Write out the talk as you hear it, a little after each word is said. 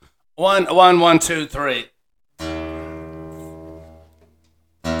One, two, three.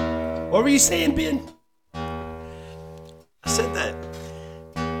 What were you saying, Ben? I said that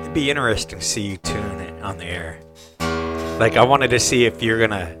it'd be interesting to see you tune it on the air. Like, I wanted to see if you're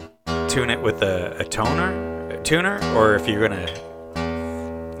gonna tune it with a tuner, or if you're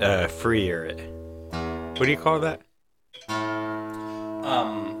gonna freer it. What do you call that?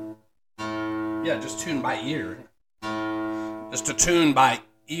 Yeah, just tune by ear. Just a tune by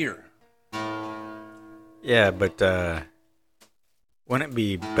ear. Yeah, but wouldn't it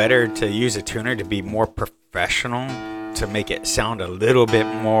be better to use a tuner to be more professional, to make it sound a little bit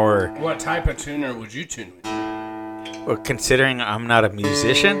more... What type of tuner would you tune with? Well, considering I'm not a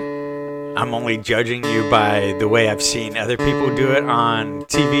musician, I'm only judging you by the way I've seen other people do it on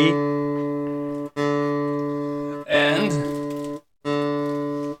TV. And?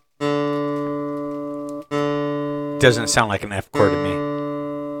 Doesn't sound like an F chord to me.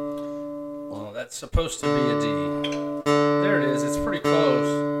 Well, that's supposed to be a D. There it is. It's pretty close.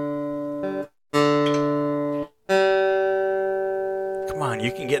 Come on,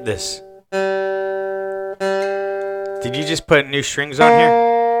 you can get this. Did you just put new strings on here?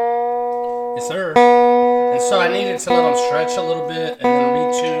 Yes, sir. And so I needed to let them stretch a little bit and then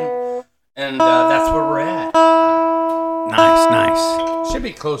retune. And that's where we're at. Nice. Should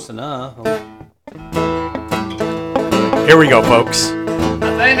be close enough. Here we go, folks.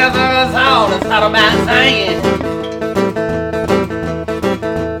 I think I sung a song that's not about singing.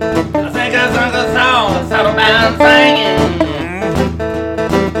 I think I sung a song that's not about singing.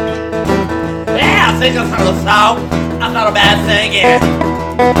 Yeah, I think I sung a song that's not about singing.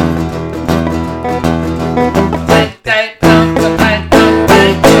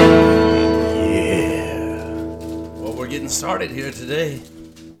 Yeah. Well, we're getting started here today.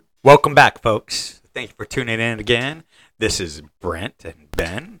 Welcome back, folks. Thank you for tuning in again. This is Brent and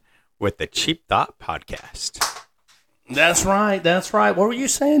Ben with the Cheap Thought Podcast. That's right. What were you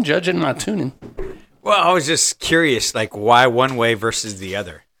saying, judging my tuning? Well, I was just curious, like, why one way versus the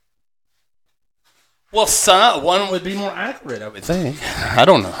other? Well, one would be more accurate, I would think. I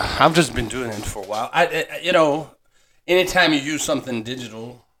don't know. I've just been doing it for a while. Anytime you use something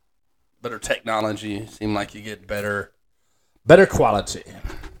digital, better technology, seem like you get better quality.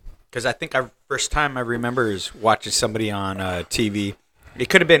 Because I think first time I remember is watching somebody on TV. It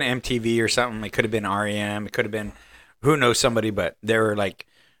could have been MTV or something. It could have been REM. It could have been who knows somebody. But they were like,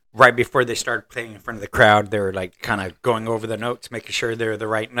 right before they started playing in front of the crowd, they were like kind of going over the notes, making sure they're the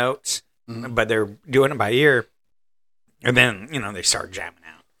right notes. Mm-hmm. But they're doing it by ear. And then, they start jamming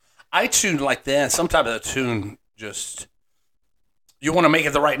out. I tune like that. Sometimes a tune just, you want to make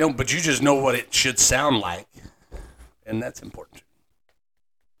it the right note, but you just know what it should sound like. And that's important.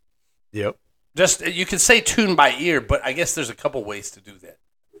 Yep. Just you can say tune by ear, but I guess there's a couple ways to do that.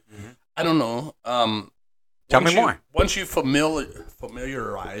 Mm-hmm. I don't know. Tell me more. Once you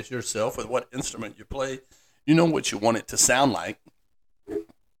familiarize yourself with what instrument you play, you know what you want it to sound like.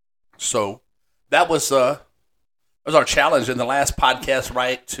 So that was our challenge in the last podcast,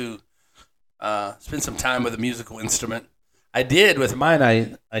 right? To spend some time with a musical instrument. I did with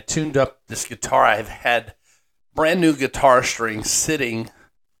mine. I tuned up this guitar. I've had brand new guitar strings sitting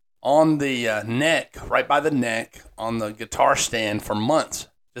on the neck, right by the neck, on the guitar stand for months.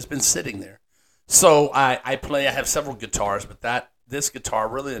 Just been sitting there. So I have several guitars, but this guitar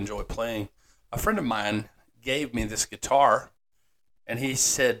I really enjoy playing. A friend of mine gave me this guitar, and he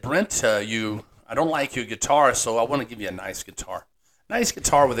said, Brent, I don't like your guitar, so I want to give you a nice guitar. Nice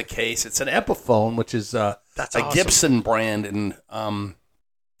guitar with a case. It's an Epiphone, which is That's a awesome. Gibson brand, and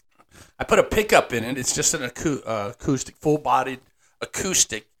I put a pickup in it. It's just an acoustic, full-bodied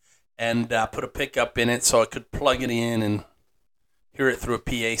acoustic. And put a pickup in it so I could plug it in and hear it through a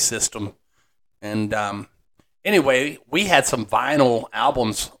PA system. And anyway, we had some vinyl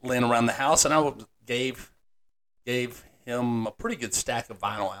albums laying around the house, and I gave him a pretty good stack of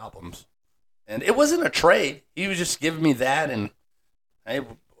vinyl albums. And it wasn't a trade. He was just giving me that, and I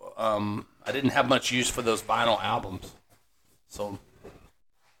didn't have much use for those vinyl albums. So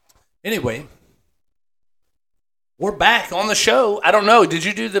anyway, we're back on the show. I don't know. Did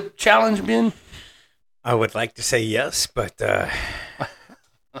you do the challenge, Ben? I would like to say yes, but I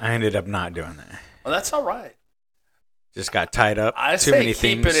ended up not doing that. Well, that's all right. Just got tied up. I Too say many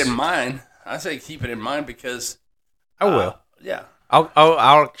keep things. it in mind. I say keep it in mind because I will. Yeah. I'll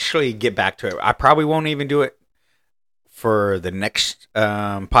actually get back to it. I probably won't even do it for the next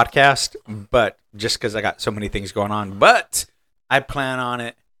podcast, but just because I got so many things going on. But I plan on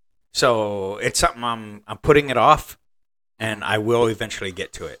it. So it's something I'm putting it off, and I will eventually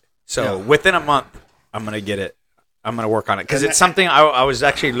get to it. So within a month, I'm going to get it I'm gonna work on it because it's something I was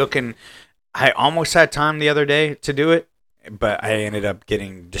actually looking. I almost had time the other day to do it, but I ended up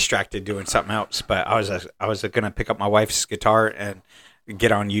getting distracted doing something else. But I was gonna pick up my wife's guitar and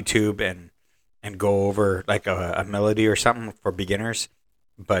get on YouTube and go over like a melody or something for beginners.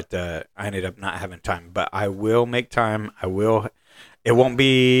 But I ended up not having time. But I will make time. I will. It won't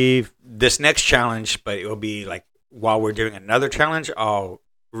be this next challenge, but it will be like while we're doing another challenge, I'll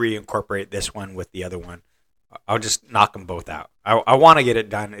reincorporate this one with the other one. I'll just knock them both out. I want to get it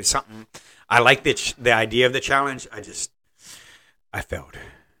done. It's something I like the idea of the challenge. I failed.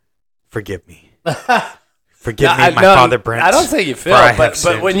 Forgive me. Forgive me, my father Brent. I don't think you failed, but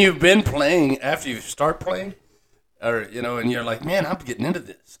when you've been playing, after you start playing, or and you're like, man, I'm getting into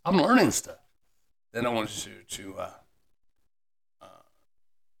this. I'm learning stuff. Then I want you to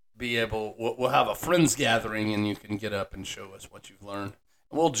be able. We'll have a friends gathering, and you can get up and show us what you've learned.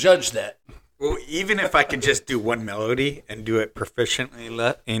 We'll judge that. Well, even if I could just do one melody and do it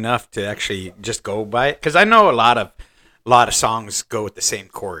proficiently enough to actually just go by it, because I know a lot of songs go with the same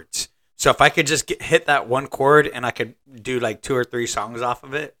chords. So if I could just hit that one chord and I could do like 2 or 3 songs off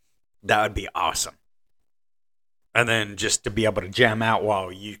of it, that would be awesome. And then just to be able to jam out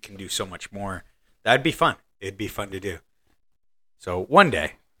while you can do so much more, that'd be fun. It'd be fun to do. So one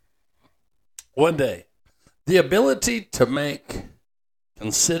day, the ability to make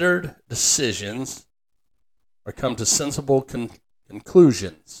considered decisions or come to sensible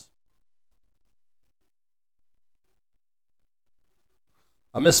conclusions.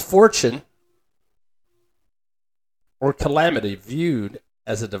 A misfortune or calamity viewed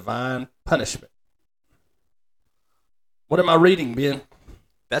as a divine punishment. What am I reading, Ben?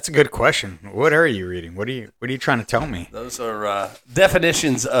 That's a good question. What are you reading? What are you trying to tell me? Those are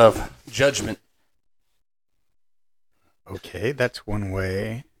definitions of judgment. Okay, that's one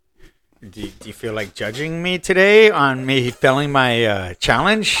way. Do you feel like judging me today on me failing my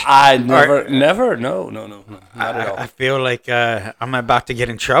challenge? I never, no, not at all. I feel like I'm about to get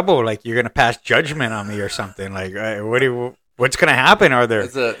in trouble. Like you're gonna pass judgment on me or something. Like what's gonna happen? Are there?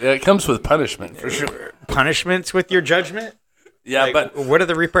 It comes with punishment for sure. Punishments with your judgment? Yeah, like, but what are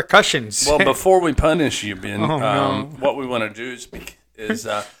the repercussions? Well, before we punish you, Ben, no. what we want to do is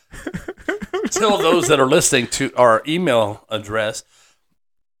tell those that are listening to our email address,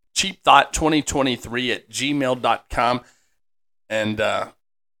 cheapthought2023@gmail.com. And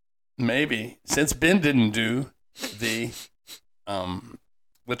maybe, since Ben didn't do the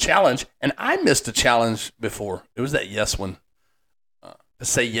challenge, and I missed a challenge before. It was that yes one. To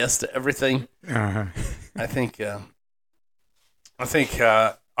say yes to everything. Uh-huh. I think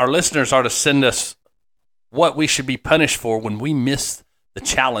our listeners are to send us what we should be punished for when we miss the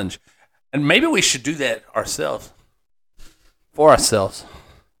challenge. And maybe we should do that ourselves. For ourselves.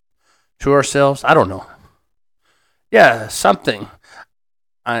 To ourselves. I don't know. Yeah, something.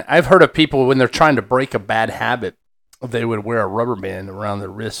 I've heard of people when they're trying to break a bad habit, they would wear a rubber band around their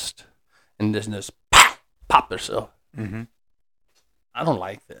wrist and just pop themselves. Mm-hmm. I don't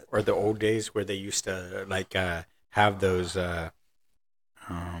like that. Or the old days where they used to have those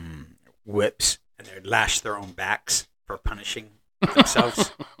whips and they'd lash their own backs for punishing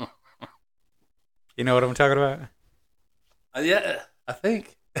themselves. You know what I'm talking about? Yeah, I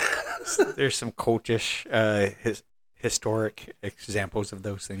think. There's some cultish, historic examples of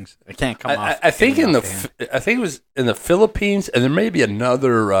those things. I can't come off. I think I think it was in the Philippines, and there may be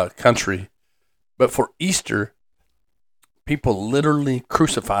another country, but for Easter, people literally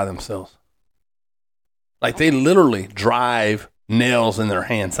crucify themselves. Like they literally drive nails in their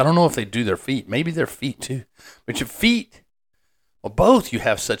hands. I don't know if they do their feet. Maybe their feet too. But your feet, well, both you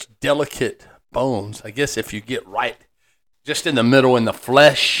have such delicate bones. I guess if you get right just in the middle in the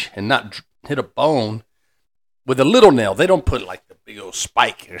flesh and not hit a bone with a little nail, they don't put like the big old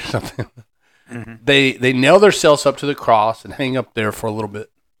spike or something. Mm-hmm. They nail themselves up to the cross and hang up there for a little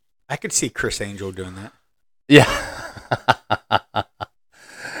bit. I could see Chris Angel doing that. Yeah.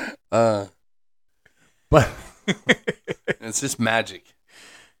 But it's just magic.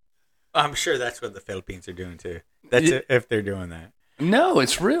 I'm sure that's what the Philippines are doing too. That's if they're doing that. No,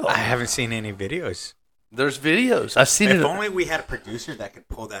 it's real. I haven't seen any videos. There's videos. I've seen it. If only we had a producer that could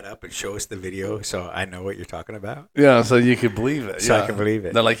pull that up and show us the video so I know what you're talking about. Yeah, so you could believe it. So I can believe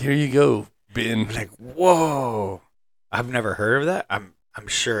it. They're like, here you go, Ben. Like, whoa. I've never heard of that. I'm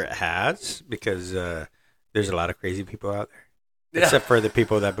sure it has because there's a lot of crazy people out there. Yeah. Except for the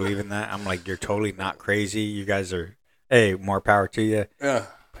people that believe in that. I'm like, you're totally not crazy. You guys are, hey, more power to you. Yeah.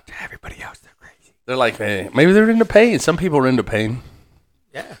 But to everybody else, they're crazy. They're like, hey, maybe they're into pain. Some people are into pain.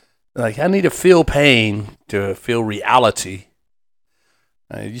 Yeah. They're like, I need to feel pain to feel reality.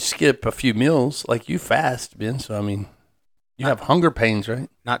 You skip a few meals, like you fast, Ben. So I mean, you have hunger pains, right?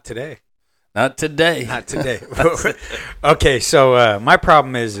 Not today. Not today. Not today. Okay, so my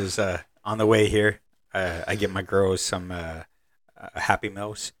problem is on the way here, I get my girls some Happy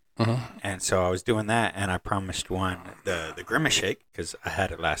Meals, and so I was doing that, and I promised one the Grimace Shake because I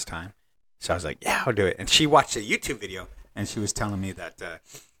had it last time. So I was like, yeah, I'll do it. And she watched a YouTube video, and she was telling me that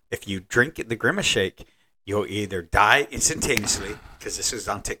if you drink the Grimace Shake, you'll either die instantaneously, because this is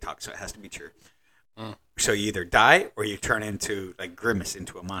on TikTok, so it has to be true. So you either die or you turn into, like, Grimace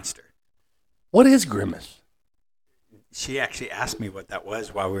into a monster. What is Grimace? She actually asked me what that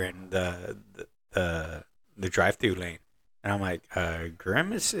was while we were in the drive-through lane. And I'm like,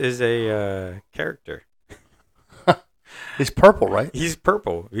 Grimace is a character. He's purple, right? He's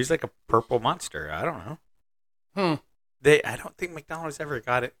purple. He's like a purple monster. I don't know. I don't think McDonald's ever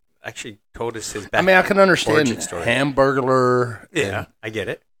got it. Actually told us his back. I mean, I can understand story. Hamburglar. Yeah, I get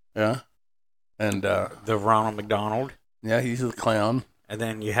it. Yeah. And the Ronald McDonald. Yeah, he's the clown. And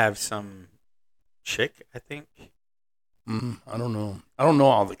then you have some chick, I think. I don't know. I don't know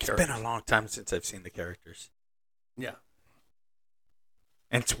all the characters. It's been a long time since I've seen the characters. Yeah.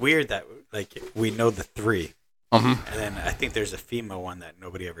 And it's weird that, like, we know the three. And then I think there's a female one that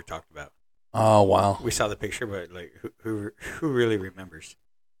nobody ever talked about. Oh, wow. We saw the picture, but, like, who really remembers?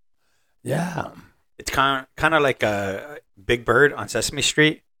 Yeah. It's kind of like a Big Bird on Sesame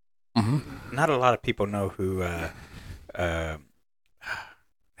Street. Not a lot of people know who. Now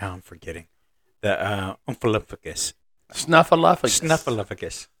I'm forgetting the Umphalumphagus.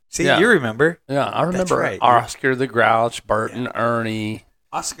 Snuffleupagus. See, you remember? Yeah, I remember. Right. Oscar the Grouch, Bert and Ernie.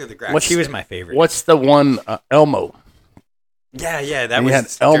 Oscar the Grouch. He was my favorite. What's the one? Elmo. Yeah, that was. Had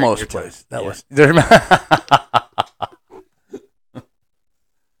Elmo's place. That was.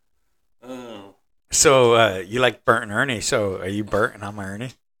 So you like Bert and Ernie? So are you Bert and I'm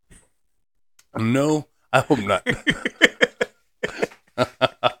Ernie? No, I hope not.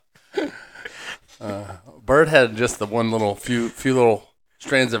 Bert had just the one little few little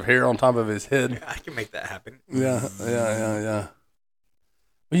strands of hair on top of his head. I can make that happen. Yeah.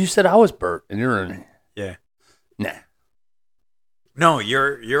 Well, you said I was Bert and you're Ernie. Yeah. Nah. No,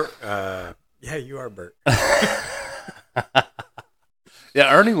 you're you are Bert.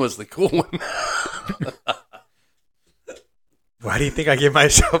 Yeah, Ernie was the cool one. Why do you think I give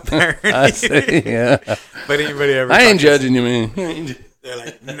myself Ernie? I see, yeah. But anybody ever? I ain't judging you, man. They're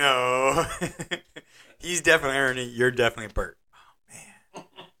like, no. He's definitely Ernie. You're definitely Bert. Oh,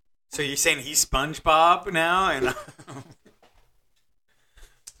 man. So you're saying he's SpongeBob now? And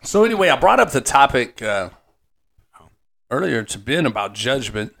So anyway, I brought up the topic earlier to Ben about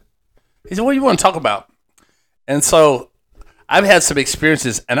judgment. He said, what do you want to talk about? And so I've had some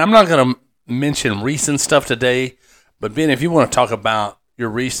experiences, and I'm not going to mention recent stuff today, but Ben, if you want to talk about your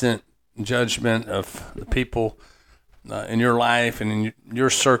recent judgment of the people in your life and in your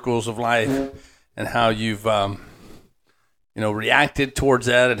circles of life and how you've reacted towards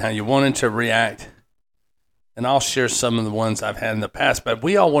that and how you wanted to react, and I'll share some of the ones I've had in the past, but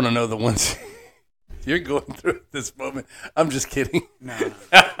we all want to know the ones you're going through at this moment. I'm just kidding. No.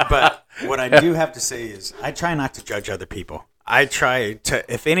 But what I do have to say is I try not to judge other people. I try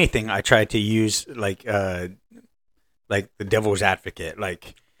to, if anything, I try to use like the devil's advocate,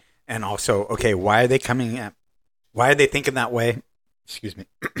 like, and also, okay, why are they thinking that way? Excuse me.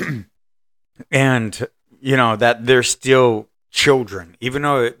 And, that they're still children. Even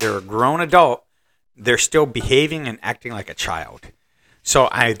though they're a grown adult, they're still behaving and acting like a child. So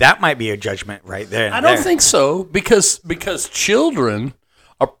that might be a judgment right there. I don't think so, because children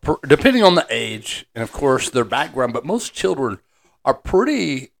are, depending on the age and, of course, their background, but most children are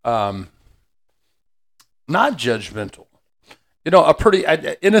pretty not judgmental. Are pretty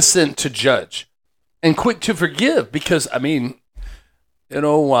innocent to judge and quick to forgive because,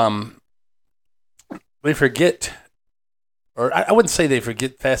 they forget, or I wouldn't say they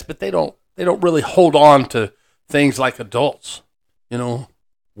forget fast, but they don't really hold on to things like adults.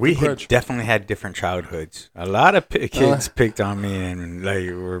 We definitely had different childhoods. A lot of kids picked on me and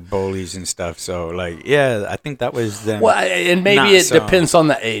were bullies and stuff. So I think that was them. Well, and maybe it depends on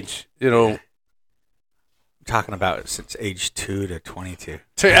the age. I'm talking about since age 2 to 22.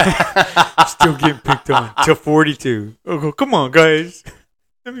 Still getting picked on till 42. Oh, come on, guys.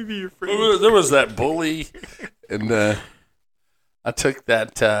 Let me be your friend. There was that bully, and I took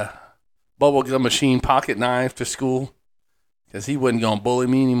that bubblegum machine pocket knife to school. Because he wasn't going to bully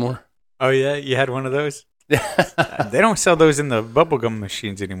me anymore. Oh, yeah? You had one of those? They don't sell those in the bubblegum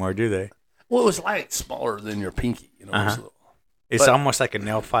machines anymore, do they? Well, it was smaller than your pinky. It's almost like a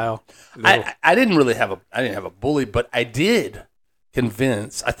nail file. I didn't really have a bully, but I did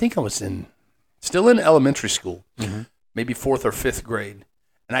convinced. I think I was still in elementary school, maybe 4th or 5th grade,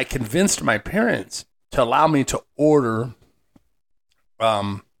 and I convinced my parents to allow me to order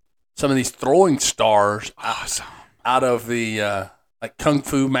some of these throwing stars out of the like Kung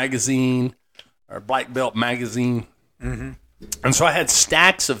Fu magazine or Black Belt magazine. Mm-hmm. And so I had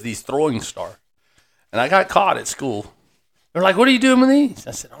stacks of these throwing stars, and I got caught at school. They're like, "What are you doing with these?"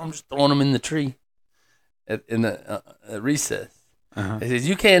 I said, "I'm just throwing them in the tree in the recess." They said,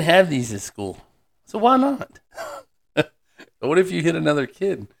 "You can't have these at school." So why not? What if you hit another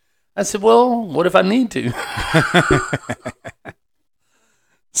kid? I said, "Well, what if I need to?"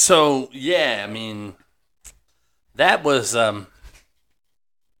 So yeah, I mean, that was fun.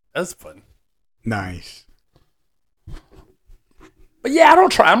 Nice. But yeah, I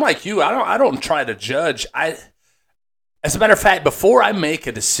don't try. I'm like you. I don't try to judge. As a matter of fact, before I make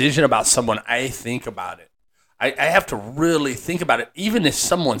a decision about someone, I think about it. I have to really think about it. Even if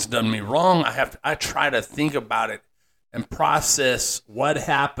someone's done me wrong, I try to think about it and process what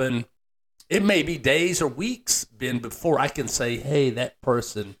happened. It may be days or weeks before I can say, "Hey, that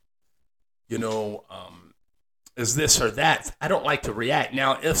person, is this or that." I don't like to react.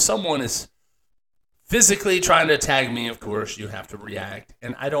 Now, if someone is physically trying to attack me, of course, you have to react.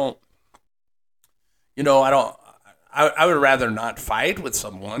 And I would rather not fight with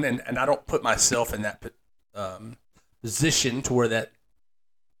someone, and I don't put myself in that position to where that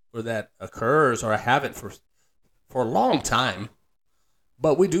occurs, or I haven't for a long time.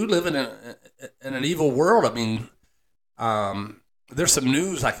 But we do live in an evil world. I mean, there's some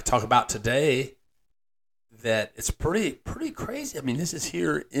news I could talk about today that it's pretty crazy. I mean, this is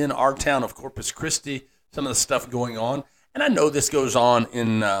here in our town of Corpus Christi, some of the stuff going on. And I know this goes on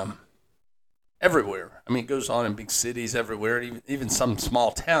in everywhere. I mean, it goes on in big cities everywhere, even some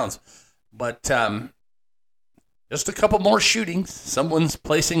small towns. But just a couple more shootings. Someone's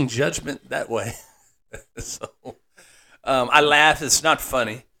placing judgment that way. So I laugh. It's not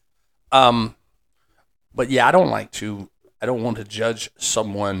funny. But yeah, I don't want to judge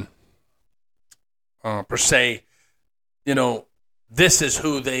someone per se. This is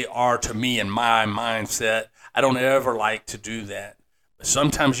who they are to me in my mindset. I don't ever like to do that. But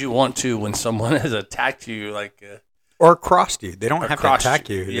sometimes you want to when someone has attacked you, or crossed you. They don't have to attack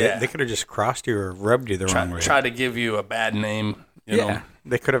you. Yeah. They could have just crossed you or rubbed you the wrong way. Try to give you a bad name. You know.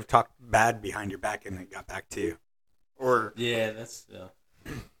 They could have talked bad behind your back and it got back to you. Or that's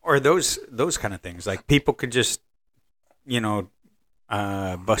or those kind of things. Like people could just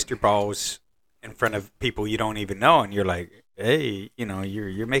bust your balls in front of people you don't even know, and you're like, "Hey,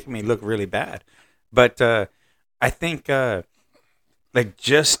 you're making me look really bad." But I think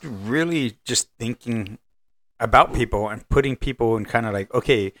just thinking about people and putting people in kind of like,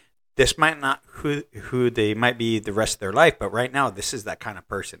 okay, this might not who they might be the rest of their life, but right now this is that kind of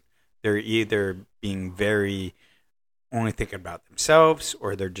person. They're either being very only thinking about themselves,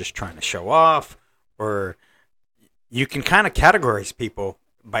 or they're just trying to show off, or you can kind of categorize people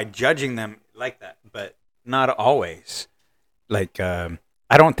by judging them like that, but not always. Like, I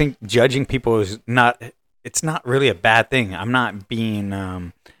don't think judging people it's not really a bad thing. I'm not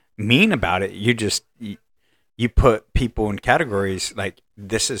being mean about it. You put people in categories like,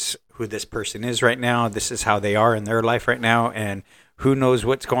 this is who this person is right now. This is how they are in their life right now. And who knows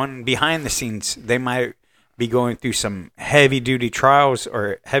what's going behind the scenes. They might be going through some heavy duty trials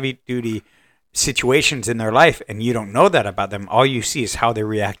or heavy duty situations in their life, and you don't know that about them. All you see is how they're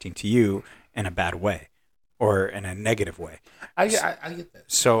reacting to you in a bad way or in a negative way. I get that.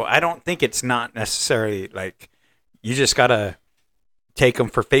 So I don't think it's not necessarily like you just got to take them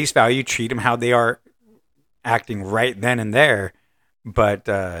for face value, treat them how they are acting right then and there. But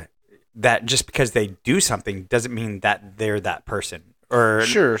that just because they do something doesn't mean that they're that person. Or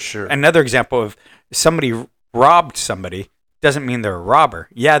sure. Another example of somebody robbed somebody doesn't mean they're a robber.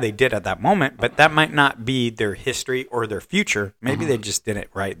 Yeah, they did at that moment, but that might not be their history or their future. Maybe they just did it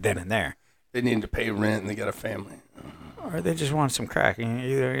right then and there. They need to pay rent and they got a family. Or they just want some crack.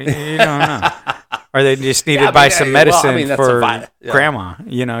 You don't know. Or they just need to buy some medicine for grandma.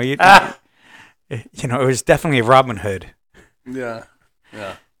 It was definitely a Robin Hood. Yeah.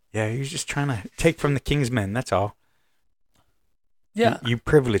 Yeah, he was just trying to take from the king's men. That's all. Yeah, you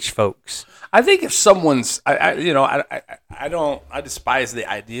privileged folks. I think if someone's, I despise the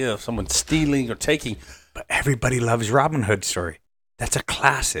idea of someone stealing or taking. But everybody loves Robin Hood story. That's a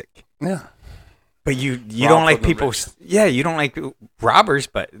classic. Yeah. But you don't like people. Yeah, you don't like robbers,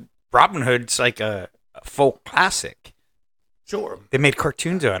 but Robin Hood's like a folk classic. Sure. They made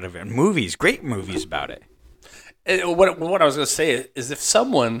cartoons out of it, movies, great movies about it. What I was going to say is if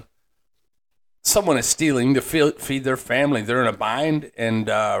someone someone is stealing to feed their family. They're in a bind and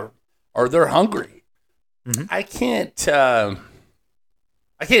or they're hungry. Mm-hmm. I can't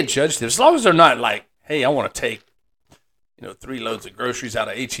judge them as long as they're not like, hey, I want to take 3 loads of groceries out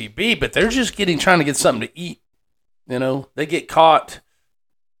of HEB, but they're just trying to get something to eat. They get caught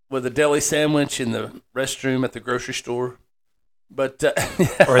with a deli sandwich in the restroom at the grocery store. But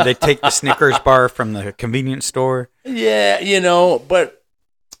or they take the Snickers bar from the convenience store. Yeah, but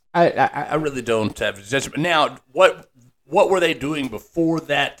I really don't have a judgment. Now, what were they doing before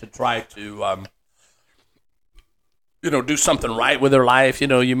that to try to do something right with their life?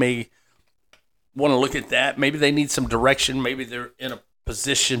 You may want to look at that. Maybe they need some direction. Maybe they're in a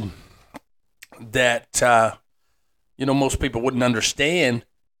position that most people wouldn't understand,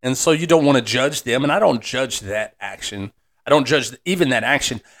 and so you don't want to judge them. And I don't judge that action. I don't judge even that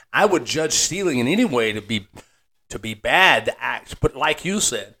action. I would judge stealing in any way to be bad, the act. But like you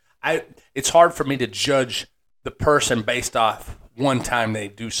said, it's hard for me to judge the person based off one time they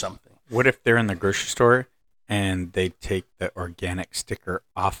do something. What if they're in the grocery store and they take the organic sticker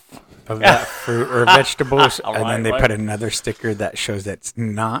off of that fruit or vegetables, and then they put another sticker that shows that's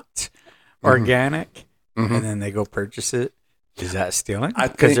not organic, and then they go purchase it? Is that stealing?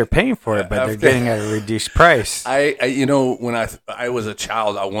 Because they're paying for it, but they're getting at a reduced price. When I was a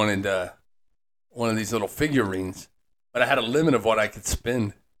child, I wanted one of these little figurines, but I had a limit of what I could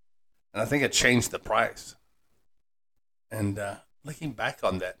spend, and I think I changed the price. And looking back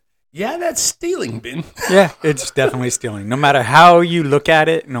on that, yeah, that's stealing, Ben. Yeah, it's definitely stealing. No matter how you look at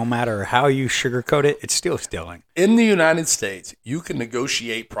it, no matter how you sugarcoat it, it's still stealing. In the United States, you can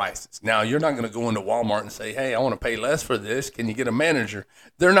negotiate prices. Now, you're not going to go into Walmart and say, hey, I want to pay less for this. Can you get a manager?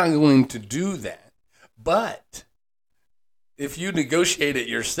 They're not going to do that. But if you negotiate it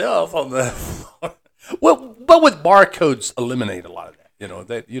yourself on the floor, but with barcodes, eliminate a lot of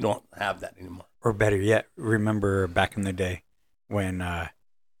that. You don't have that anymore. Or better yet, remember back in the day when a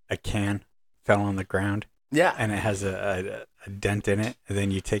can fell on the ground. Yeah. And it has a dent in it. And then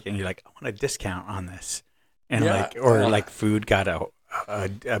you take it and you're like, I want a discount on this. And like food got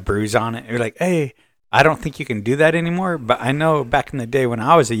a bruise on it. You're like, hey, I don't think you can do that anymore. But I know back in the day when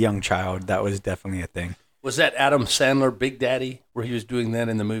I was a young child, that was definitely a thing. Was that Adam Sandler, Big Daddy, where he was doing that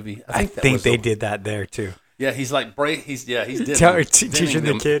in the movie? I think they did that there too. Yeah, he's like he's teaching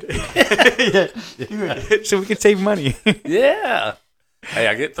the kid. So we can save money. Yeah. Hey,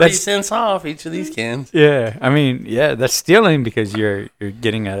 I get 3 cents off each of these cans. Yeah, I mean, that's stealing because you're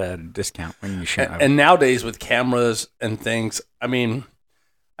getting at a discount when you shouldn't. And nowadays with cameras and things, I mean,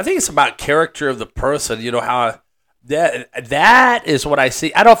 I think it's about character of the person. How that is what I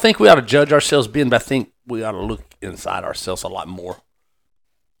see. I don't think we ought to judge ourselves, but I think we ought to look inside ourselves a lot more.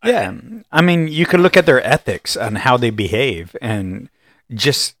 Yeah, I mean, you could look at their ethics and how they behave, and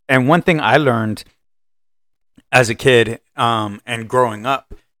one thing I learned as a kid and growing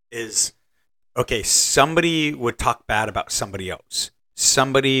up is, okay, somebody would talk bad about somebody else.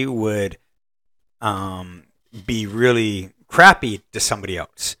 Somebody would be really crappy to somebody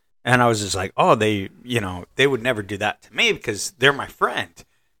else, and I was just like, oh, they would never do that to me because they're my friend.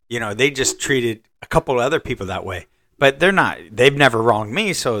 They just treated a couple of other people that way. But they've never wronged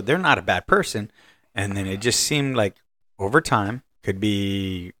me, so they're not a bad person. And then it just seemed like over time, could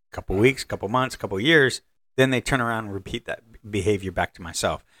be a couple weeks, couple months, couple years, then they turn around and repeat that behavior back to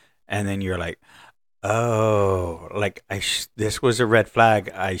myself. And then you're like, oh, like this was a red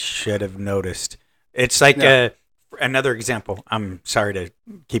flag I should have noticed. It's like another example. I'm sorry to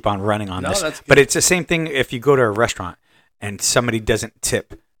keep on running on this, but it's the same thing if you go to a restaurant and somebody doesn't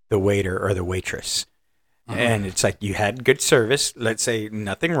tip the waiter or the waitress. And it's like you had good service, let's say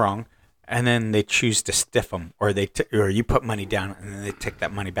nothing wrong, and then they choose to stiff them, or or you put money down and then they take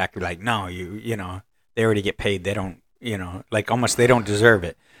that money back. You're like, no, they already get paid. They don't, like almost they don't deserve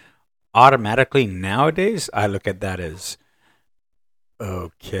it. Automatically nowadays, I look at that as,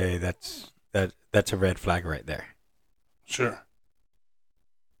 okay, that's a red flag right there. Sure.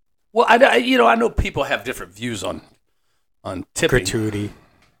 Well, I know people have different views on tipping. Gratuity.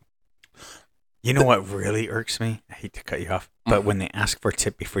 You know what really irks me? I hate to cut you off, but when they ask for a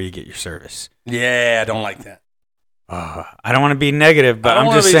tip before you get your service. Yeah, I don't like that. I don't want to be negative, but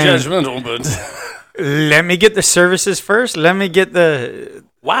I'm just saying. Judgmental, but let me get the services first. Let me get the.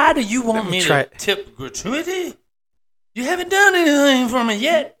 Why do you want me to tip gratuity? You haven't done anything for me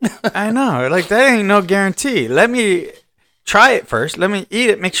yet. I know, like that ain't no guarantee. Let me try it first. Let me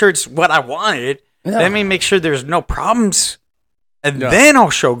eat it. Make sure it's what I wanted. Yeah. Let me make sure there's no problems, and then I'll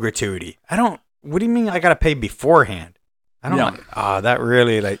show gratuity. What do you mean I got to pay beforehand? I don't that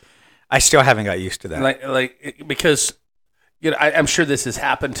really, I still haven't got used to that. Because, I'm sure this has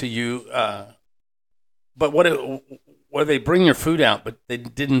happened to you, But where they bring your food out, but they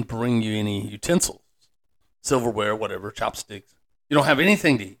didn't bring you any utensils, silverware, whatever, chopsticks. You don't have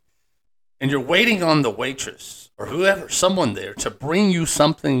anything to eat. And you're waiting on the waitress or whoever, someone there, to bring you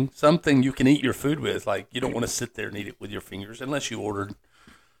something you can eat your food with. Like, you don't want to sit there and eat it with your fingers unless you ordered,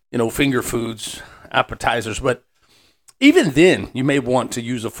 finger foods, appetizers. But even then, you may want to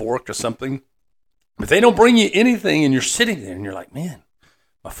use a fork or something. But they don't bring you anything, and you're sitting there, and you're like, man,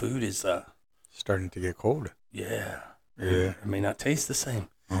 my food is starting to get cold. Yeah. Yeah. It may not taste the same.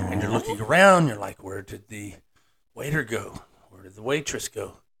 And you're looking around, you're like, where did the waiter go? Where did the waitress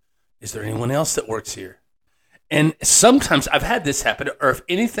go? Is there anyone else that works here? And sometimes I've had this happen, or if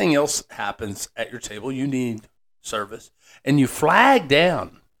anything else happens at your table, you need service, and you flag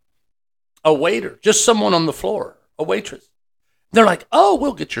down a waiter, just someone on the floor, a waitress. They're like, oh,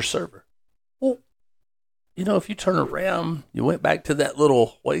 we'll get your server. Well, if you turn around, you went back to that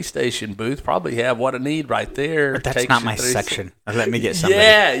little way station booth, probably have what I need right there. But that's not my section. Let me get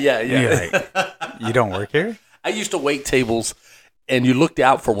somebody. Yeah. Like, you don't work here? I used to wait tables, and you looked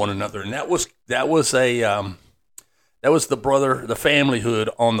out for one another, and that was the familyhood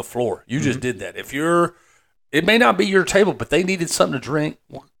on the floor. You just did that. It may not be your table, but they needed something to drink.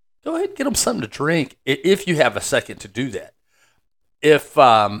 Well, go ahead and get them something to drink if you have a second to do that.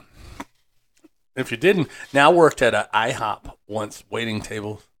 If you didn't, now I worked at an IHOP once, waiting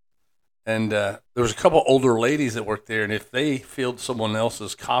tables, and there was a couple older ladies that worked there, and if they filled someone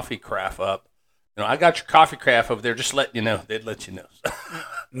else's coffee carafe up, I got your coffee carafe over there, just letting you know, they'd let you know.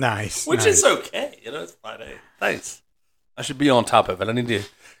 Nice. Which is okay. It's fine. Hey, thanks. I should be on top of it. I need to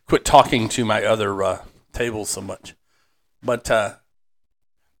quit talking to my other tables so much. But,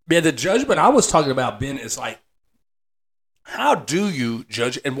 the judgment I was talking about, Ben, is like, how do you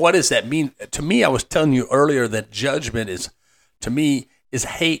judge, and what does that mean? To me, I was telling you earlier that judgment is a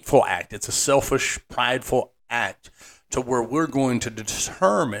hateful act. It's a selfish, prideful act to where we're going to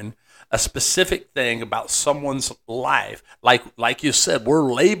determine a specific thing about someone's life. Like you said, we're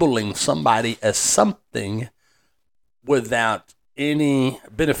labeling somebody as something without any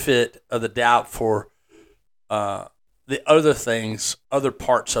benefit of the doubt for the other things, other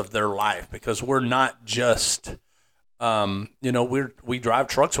parts of their life, because we're not just we drive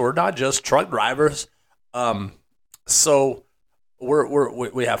trucks. We're not just truck drivers. So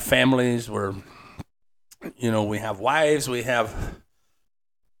we have families. We have wives. We have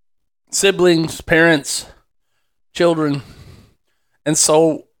siblings, parents, children. And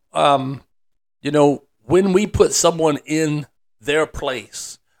so, when we put someone in their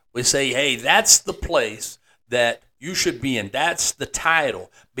place, we say, hey, that's the place that you should be in. That's the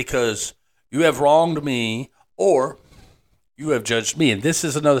title, because you have wronged me, or you have judged me. And this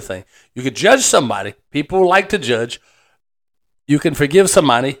is another thing. You could judge somebody. People like to judge. You can forgive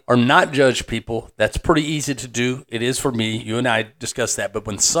somebody or not judge people. That's pretty easy to do. It is for me. You and I discussed that. But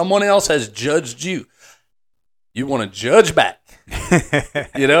when someone else has judged you, you want to judge back.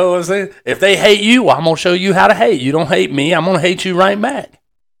 You know what I'm saying? If they hate you, well, I'm going to show you how to hate. You don't hate me, I'm going to hate you right back.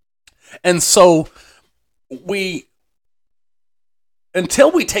 And so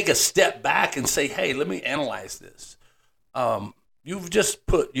until we take a step back and say, hey, let me analyze this. You just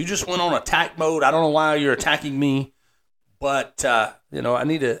went on attack mode. I don't know why you're attacking me, but I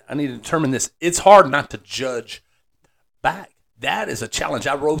need to determine this. It's hard not to judge back. That is a challenge.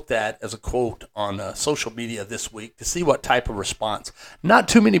 I wrote that as a quote on social media this week to see what type of response. Not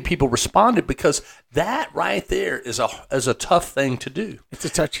too many people responded, because that right there is a tough thing to do. It's a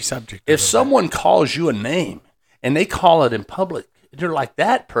touchy subject. If someone calls you a name and they call it in public, you're like,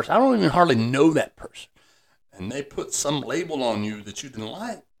 that person, I don't even hardly know that person, and they put some label on you that you didn't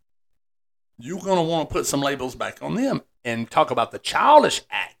like, you're going to want to put some labels back on them. And talk about the childish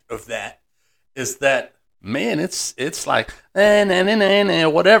act of that is that, man, it's like,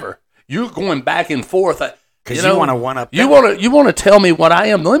 whatever. You're going back and forth. Because you want to one-up. You want to tell me what I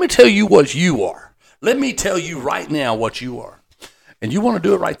am. Let me tell you what you are. Let me tell you right now what you are. And you want to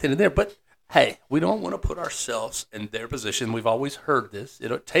do it right then and there. But, hey, we don't want to put ourselves in their position. We've always heard this.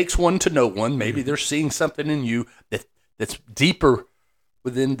 It takes one to know one. Maybe they're seeing something in you that's deeper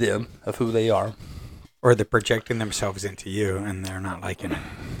within them of who they are. Or they're projecting themselves into you, and they're not liking it.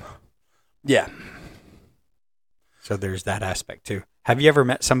 Yeah. So there's that aspect, too. Have you ever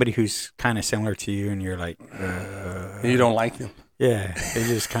met somebody who's kind of similar to you, and you're like... you don't like them? Yeah. They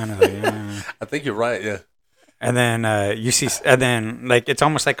just kind of like... I think you're right, yeah. And then you see... And then, like, it's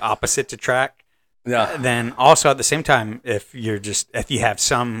almost like opposite to track. Yeah. Then also, at the same time, if you have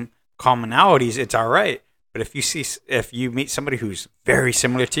some commonalities, it's all right. But if you meet somebody who's very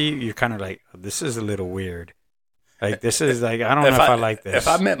similar to you, you're kind of like, oh, this is a little weird. Like this is like I don't know if I like this. If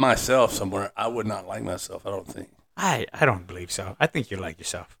I met myself somewhere, I would not like myself. I don't think. I don't believe so. I think you like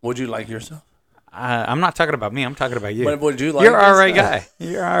yourself. Would you like yourself? I'm not talking about me. I'm talking about you. But would you like? You're all right guy.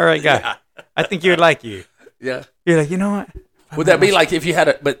 You're all right guy. Yeah. I think you would like you. Yeah. You're like, you know what? Would that be like if you had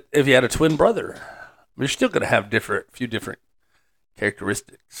a twin brother? You're still going to have few different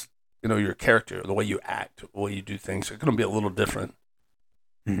characteristics. You know, your character, the way you act, the way you do things, are going to be a little different.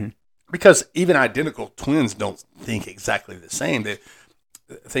 Mm-hmm. Because even identical twins don't think exactly the same.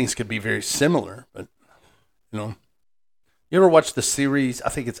 Things could be very similar, but you know. You ever watch the series? I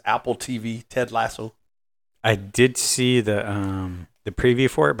think it's Apple TV, Ted Lasso. I did see the preview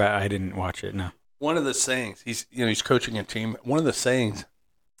for it, but I didn't watch it. No. One of the sayings he's coaching a team. One of the sayings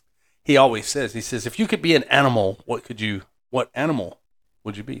he always says, if you could be an animal, what animal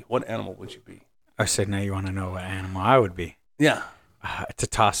would you be? What animal would you be? I said, now you want to know what animal I would be? Yeah. It's a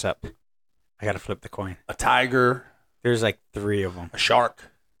toss up. I got to flip the coin. A tiger. There's like 3 of them. A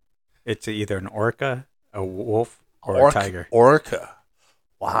shark. It's either an orca, a wolf, or a tiger. Orca.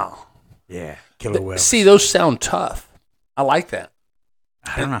 Wow. Yeah. Killer whales. See, those sound tough. I like that.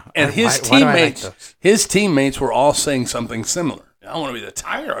 I don't know. And his teammates were all saying something similar. I want to be the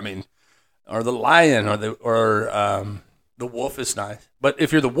tiger. I mean, or the lion, or the wolf is nice. But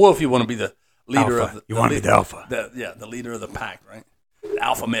if you're the wolf, you want to be the leader alpha. You want to be the alpha. The leader of the pack, right? The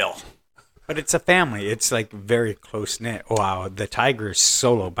alpha male. But it's a family. It's like very close knit. Wow, the tiger is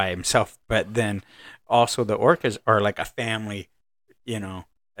solo by himself, but then also the orcas are like a family,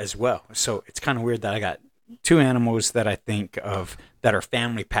 as well. So it's kind of weird that I got 2 animals that I think of that are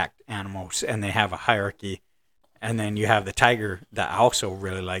family packed animals, and they have a hierarchy. And then you have the tiger that I also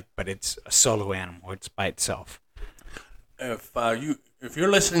really like, but it's a solo animal. It's by itself. If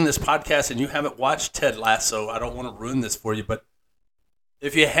you're listening to this podcast and you haven't watched Ted Lasso, I don't want to ruin this for you, but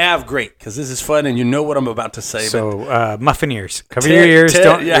if you have, great, because this is fun and you know what I'm about to say. So, muffin ears. Cover your ears.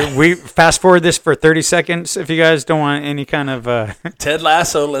 We fast forward this for 30 seconds if you guys don't want any kind of... Ted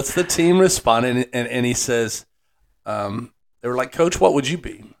Lasso lets the team respond, and he says, they were like, Coach, what would you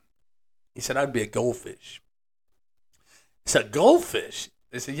be? He said, I'd be a goldfish. He said, goldfish?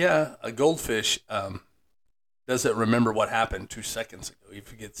 They said, yeah, a goldfish doesn't remember what happened 2 seconds ago. He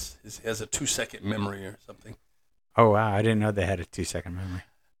forgets, he has a 2-second memory or something. Oh, wow. I didn't know they had a 2-second memory.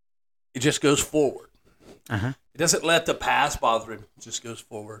 It just goes forward. Uh-huh. It doesn't let the past bother him. It just goes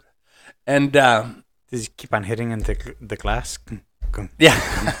forward. And does he keep on hitting into the glass? Yeah,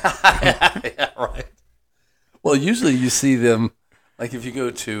 right. Well, usually you see them, like if you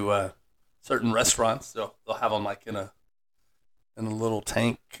go to certain restaurants, they'll have them like in a little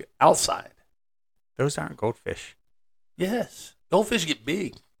tank outside. Those aren't goldfish. Yes. Goldfish get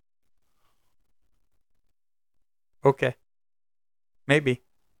big. Okay. Maybe.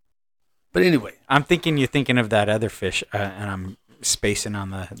 But anyway. I'm thinking you're thinking of that other fish, and I'm spacing on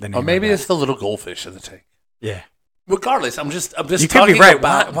the name. Or maybe it's the little goldfish in the tank. Yeah. Regardless, I'm just you talking could be right.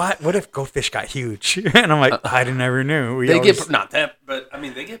 about... What if goldfish got huge? And I'm like, I never knew. Get, not that, but I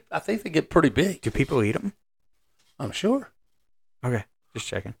mean, I think they get pretty big. Do people eat them? I'm sure. Okay. Just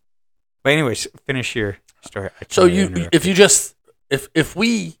checking. But anyways, finish your story. So if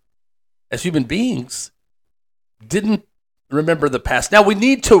we, as human beings, didn't remember the past. Now we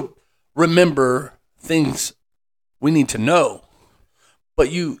need to remember things we need to know,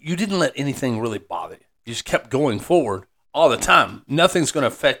 but you didn't let anything really bother you. You just kept going forward all the time. Nothing's going to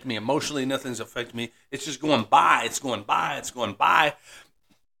affect me emotionally. Nothing's affecting me. It's just going by. It's going by. It's going by.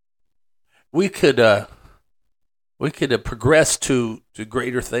 We could progress to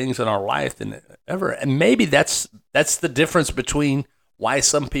greater things in our life than ever, and maybe that's the difference between why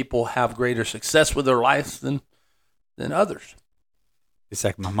some people have greater success with their lives than others. It's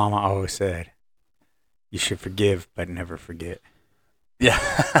like my mama always said, you should forgive but never forget. Yeah.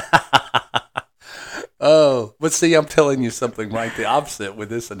 Oh, but see, I'm telling you something right the opposite with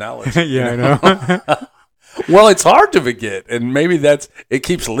this analogy. Yeah, I know. Well, it's hard to forget, and maybe it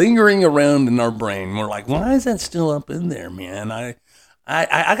keeps lingering around in our brain. We're like, why is that still up in there, man?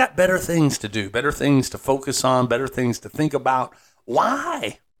 I got better things to do, better things to focus on, better things to think about.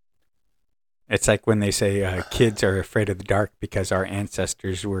 Why? It's like when they say kids are afraid of the dark because our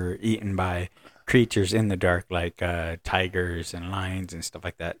ancestors were eaten by creatures in the dark, like tigers and lions and stuff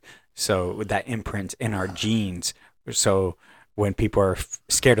like that. So that imprints in our genes. So when people are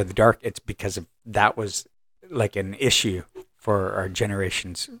scared of the dark, it's because of that was like an issue for our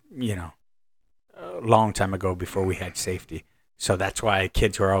generations, a long time ago before we had safety. So that's why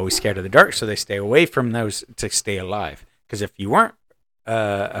kids were always scared of the dark. So they stay away from those to stay alive. Because if you weren't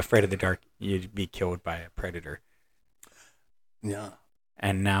afraid of the dark, you'd be killed by a predator. Yeah.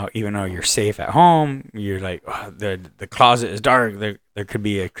 And now, even though you're safe at home, you're like, oh, the closet is dark. There could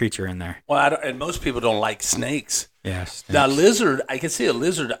be a creature in there. Well, and most people don't like snakes. Yeah, snakes. Now, lizard, I can see a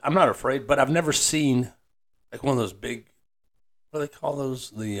lizard. I'm not afraid, but I've never seen like one of those big, what do they call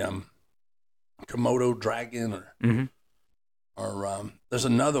those? The Komodo dragon or there's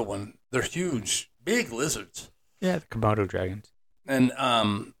another one. They're huge, big lizards. Yeah, the Komodo dragons. And,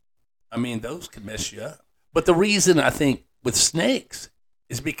 I mean, those could mess you up. But the reason I think with snakes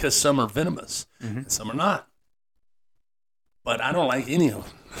is because some are venomous and some are not. But I don't like any of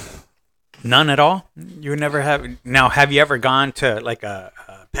them. None at all? You never have? Now, have you ever gone to like a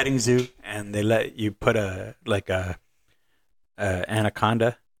petting zoo and they let you put a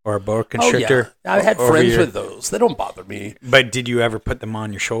anaconda or a boa constrictor? Oh, yeah. I had friends with those. They don't bother me. But did you ever put them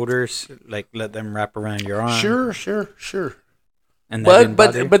on your shoulders? Like let them wrap around your arm? Sure. And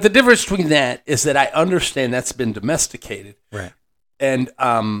but the difference between that is that I understand that's been domesticated. Right. And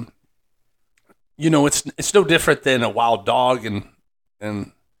it's no different than a wild dog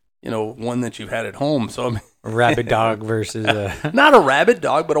and one that you've had at home. So I mean, a rabid dog versus not a rabid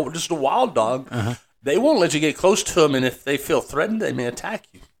dog, but just a wild dog. Uh-huh. They won't let you get close to them, and if they feel threatened, they may attack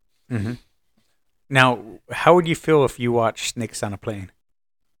you. Mm-hmm. Now, how would you feel if you watched Snakes on a Plane?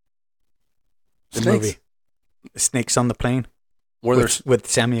 The movie Snakes on the Plane. With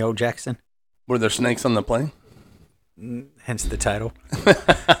Samuel L. Jackson. Were there snakes on the plane? Hence the title.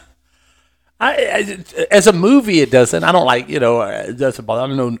 As a movie, it doesn't. I don't like, it doesn't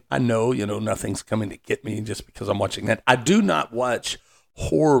bother. I know, nothing's coming to get me just because I'm watching that. I do not watch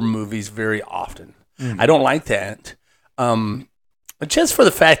horror movies very often. I don't like that. Just for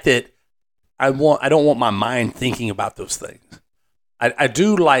the fact that I don't want my mind thinking about those things. I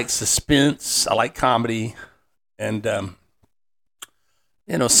do like suspense. I like comedy, and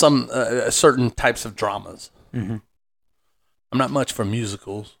some certain types of dramas. Mm-hmm. I'm not much for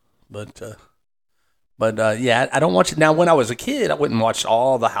musicals, but yeah, I don't watch it. Now, when I was a kid, I wouldn't watch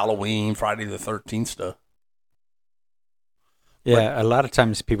all the Halloween, Friday the 13th stuff. Yeah, a lot of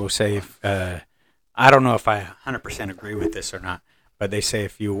times people say, I don't know if I 100% agree with this or not, but they say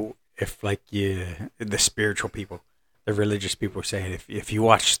the spiritual people, the religious people say if you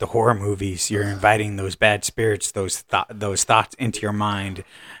watch the horror movies, you're inviting those bad spirits, those thoughts into your mind,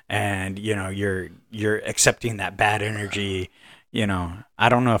 and you're accepting that bad energy. I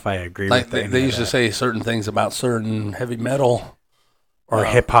don't know if I agree with that. They used to say certain things about certain heavy metal or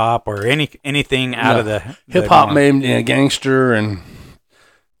hip hop or anything out of the hip hop made gangster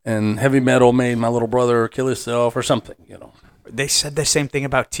and heavy metal made my little brother kill himself or something. They said the same thing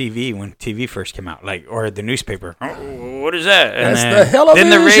about TV when TV first came out, or the newspaper. Oh, what is that? And that's the television.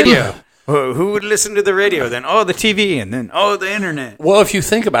 Then the radio. Who would listen to the radio? Then the TV, and then the internet. Well, if you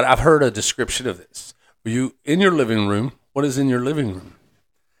think about it, I've heard a description of this. You in your living room. What is in your living room?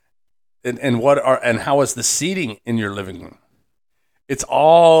 And how is the seating in your living room? It's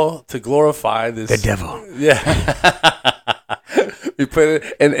all to glorify the devil. Yeah. You put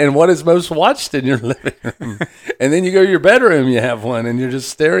it, and what is most watched in your living room? And then you go to your bedroom, you have one, and you're just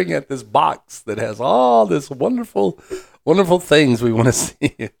staring at this box that has all this wonderful, wonderful things we want to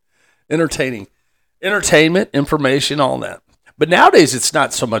see. Entertainment, information, all that. But nowadays, it's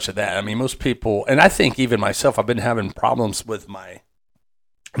not so much of that. I mean, most people, and I think even myself, I've been having problems with my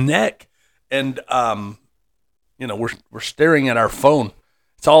neck, and we're staring at our phone.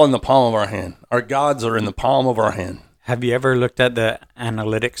 It's all in the palm of our hand. Our gods are in the palm of our hand. Have you ever looked at the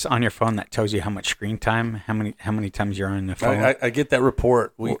analytics on your phone that tells you how much screen time, how many times you're on the phone? I get that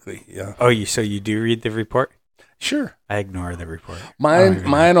report weekly. Yeah. Oh, so you do read the report? Sure. I ignore the report.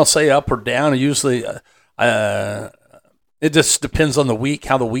 Mine will say up or down. Usually, it just depends on the week,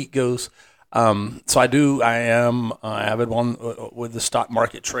 how the week goes. So I am avid one with the stock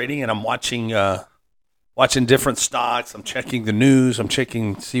market trading, and I'm watching different stocks. I'm checking the news. I'm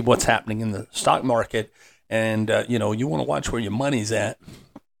see what's happening in the stock market. And, you want to watch where your money's at.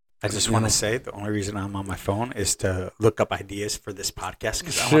 I just want to say the only reason I'm on my phone is to look up ideas for this podcast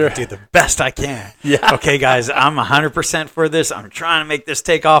because I want to do the best I can. Yeah. Okay, guys, I'm 100% for this. I'm trying to make this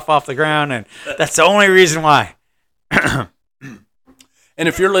take off the ground, and that's the only reason why. And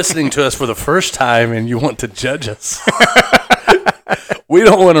if you're listening to us for the first time and you want to judge us, we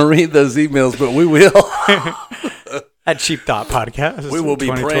don't want to read those emails, but we will. At Cheap Thought Podcast. We will be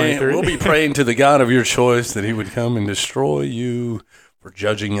praying. We'll be praying to the God of your choice that he would come and destroy you for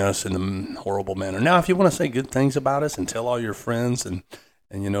judging us in the horrible manner. Now, if you want to say good things about us and tell all your friends and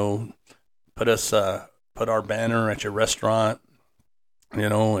put our banner at your restaurant,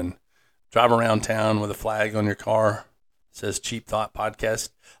 and drive around town with a flag on your car that says Cheap Thought Podcast,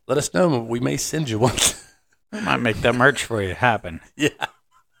 let us know. We may send you one. Might make that merch for you happen. Yeah.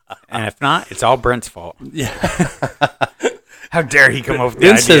 And if not, it's all Brent's fault. Yeah. How dare he come up with the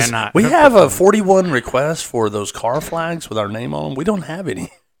Ben idea says, and not? we have a 41 requests for those car flags with our name on them. We don't have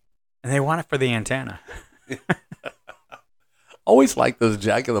any. And they want it for the antenna. Always like those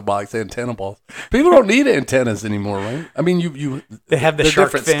Jack-in-the-Box antenna balls. People don't need antennas anymore, right? I mean, you They have the they're shark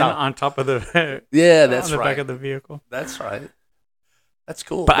different fin style. on top of the Yeah, that's on the right. back of the vehicle. That's right. That's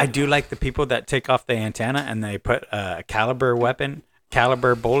cool. But I do like the people that take off the antenna and they put a caliber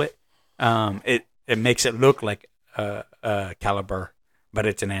bullet. It makes it look like a caliber, but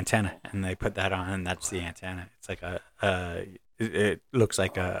it's an antenna, and they put that on, and that's the antenna. It's like it looks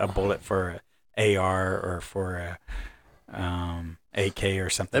like a bullet for a AR or for a AK or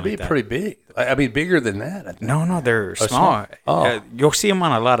something. That'd be like that. pretty big. I mean, bigger than that. I think. No, they're small. small. Oh. You'll see them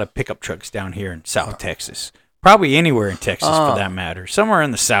on a lot of pickup trucks down here in South Texas. Probably anywhere in Texas for that matter. Somewhere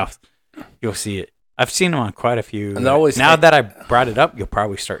in the South, you'll see it. I've seen them on quite a few. And they're always now that I brought it up, you'll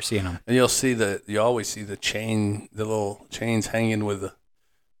probably start seeing them. And you always see the chain, the little chains hanging with the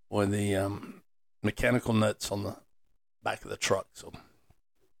mechanical nuts on the back of the truck. So.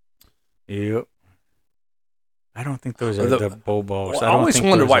 Yep. I don't think those are the bull balls. Well, I always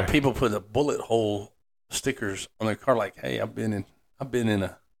wonder why people put the bullet hole stickers on their car. Like, hey, I've been in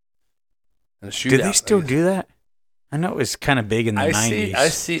a shootout. Do they still do that? I know it was kind of big in the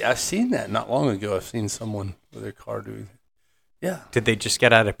 90s. I've seen that not long ago. I've seen someone with their car doing. Yeah. Did they just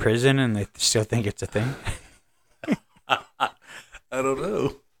get out of prison and they still think it's a thing? I don't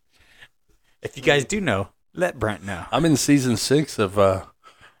know. If you guys do know, let Brent know. I'm in season 6 of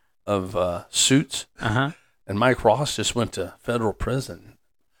Suits. Uh-huh. And Mike Ross just went to federal prison.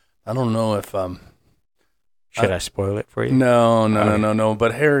 I don't know if should I spoil it for you? No.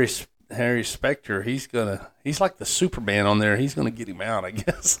 But Harry Specter, he's like the Superman on there. He's gonna get him out, I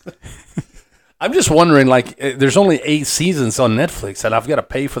guess. I'm just wondering, like, there's only 8 seasons on Netflix, and I've got to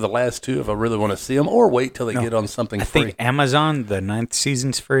pay for the last 2 if I really want to see them, or wait till they get on something free. I think Amazon, the 9th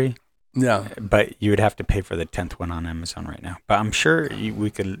season's free. Yeah, but you would have to pay for the 10th one on Amazon right now. But I'm sure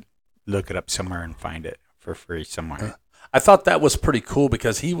we could look it up somewhere and find it for free somewhere. I thought that was pretty cool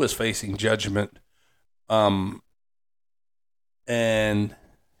because he was facing judgment, and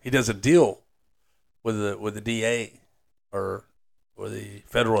he does a deal with the DA or the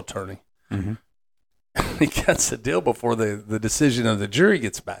federal attorney. Mm-hmm. He gets a deal before the decision of the jury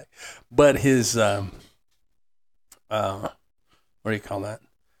gets back, but his what do you call that?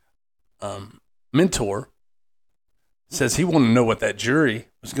 Mentor says he wanted to know what that jury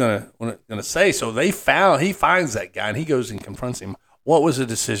was gonna say. So he finds that guy and he goes and confronts him. What was the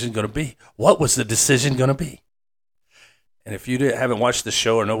decision going to be? What was the decision going to be? And if you haven't watched the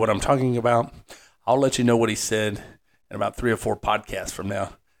show or know what I'm talking about, I'll let you know what he said in about 3 or 4 podcasts from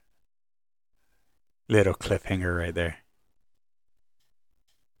now. Little cliffhanger right there.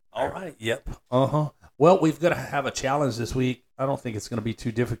 All right. Yep. Uh-huh. Well, we've got to have a challenge this week. I don't think it's going to be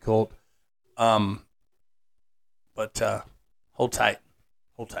too difficult. But hold tight.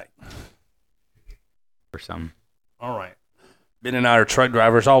 Hold tight. For some. All right. Ben and I are truck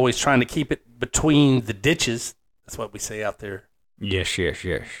drivers, always trying to keep it between the ditches. That's what we say out there. Yes.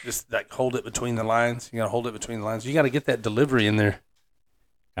 Just like hold it between the lines. You got to hold it between the lines. You got to get that delivery in there.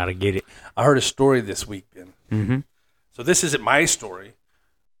 Got to get it. I heard a story this week, Ben. Mm-hmm. So this isn't my story,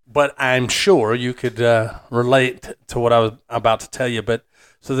 but I'm sure you could relate to what I was about to tell you. But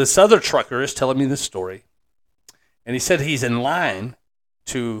so this other trucker is telling me this story, and he said he's in line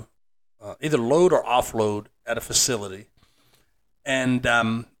to either load or offload at a facility. And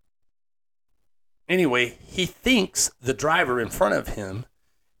anyway, he thinks the driver in front of him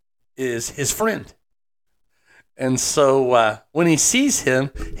is his friend. And so when he sees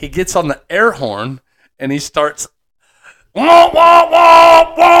him, he gets on the air horn and he starts, womp, womp,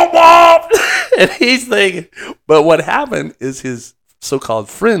 womp, womp, womp. And he's thinking, but what happened is his so-called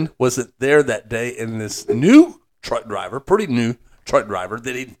friend wasn't there that day, and this new truck driver, pretty new truck driver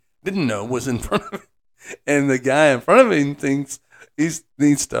that he didn't know was in front of him. And the guy in front of him thinks he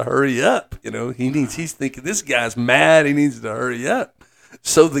needs to hurry up. You know, he's thinking this guy's mad. He needs to hurry up.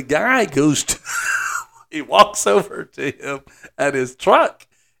 So the guy he walks over to him at his truck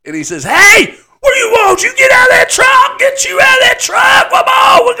and he says, "Hey, what do you want? You get out of that truck. Get you out of that truck. Come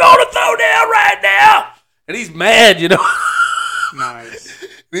on, we're going to throw down right now." And he's mad, you know. Nice.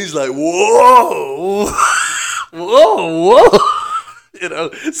 And he's like, whoa, whoa. You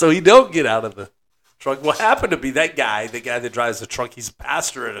know, so he don't get out of the truck. What happened to be the guy that drives the truck, he's a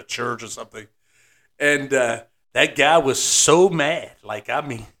pastor at a church or something. And that guy was so mad. Like, I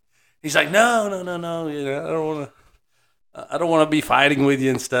mean, he's like, no, you know, I don't want to. I don't want to be fighting with you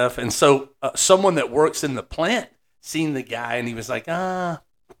and stuff. And so someone that works in the plant seen the guy, and he was like,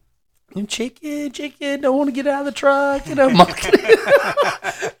 you chicken, don't want to get out of the truck, monkey.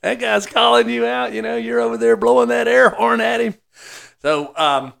 That guy's calling you out, you're over there blowing that air horn at him.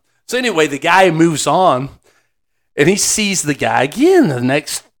 So anyway, the guy moves on, and he sees the guy again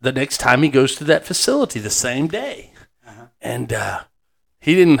the next time he goes to that facility the same day. And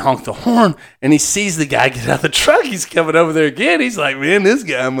he didn't honk the horn, and he sees the guy get out of the truck. He's coming over there again. He's like, man, this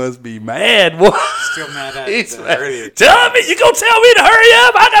guy must be mad. Still mad at He's the mad. earlier. Tell me, you going to tell me to hurry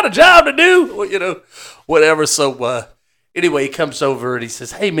up? I got a job to do. Well, whatever. So anyway, he comes over, and he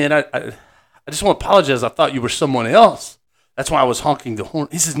says, hey, man, I just want to apologize. I thought you were someone else. That's why I was honking the horn.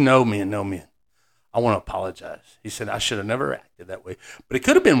 He says, no, man. I want to apologize. He said, I should have never acted that way. But it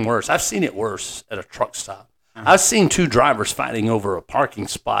could have been worse. I've seen it worse at a truck stop. I've seen two drivers fighting over a parking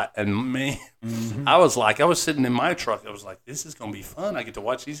spot, and man, I was sitting in my truck. I was like, this is going to be fun. I get to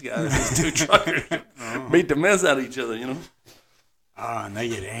watch these guys, these two truckers, beat the mess out of each other, Oh, and they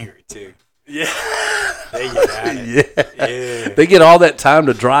get angry, too. Yeah. They get at it. Yeah. They get all that time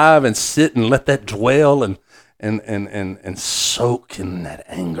to drive and sit and let that dwell and soak in that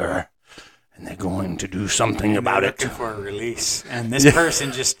anger. And they're going to do something about it. Looking for a release. And this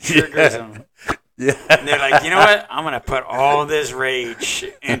person just triggers them. Yeah. And they're like, you know what? I'm going to put all this rage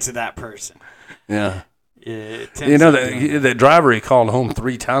into that person. Yeah. Yeah. That driver, he called home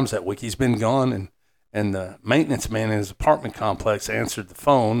 3 times that week. He's been gone, and the maintenance man in his apartment complex answered the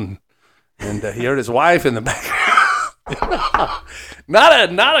phone, and he heard his wife in the background.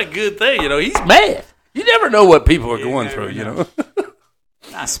 Not a good thing, He's mad. You never know what people are going through,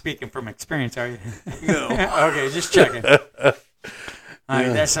 Not speaking from experience, are you? No. Okay, just checking.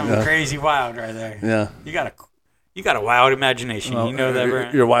 That's something crazy wild right there. Yeah. You got a wild imagination. Well, you know that,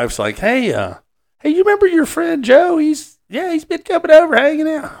 right? Your wife's like, hey, you remember your friend Joe? He's been coming over, hanging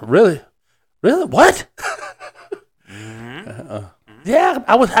out. Really? What? Yeah,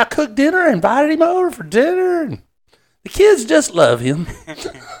 I cooked dinner, invited him over for dinner, and the kids just love him.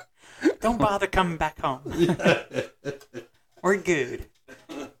 Don't bother coming back home. We're good.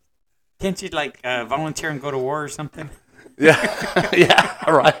 Can't you volunteer and go to war or something? Yeah,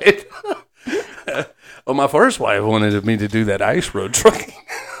 right. Well, my first wife wanted me to do that ice road trucking.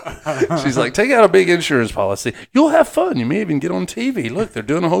 She's like, take out a big insurance policy. You'll have fun. You may even get on TV. Look, they're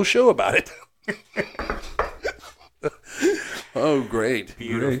doing a whole show about it. Oh, great.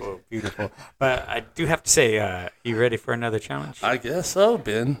 Beautiful. But I do have to say, you ready for another challenge? I guess so,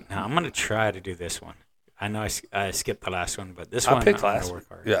 Ben. Now, I'm going to try to do this one. I know I skipped the last one, but this I one picked I'm last going to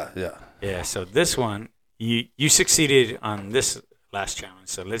work hard. Yeah. Yeah, so this one, you succeeded on this last challenge.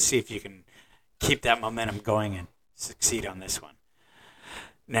 So let's see if you can keep that momentum going and succeed on this one.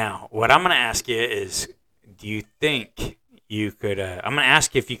 Now, what I'm going to ask you is, do you think you could, I'm going to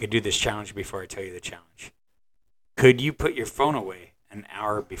ask you if you could do this challenge before I tell you the challenge. Could you put your phone away 1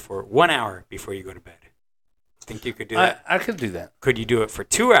 hour before you go to bed? Think you could do that? I could do that. Could you do it for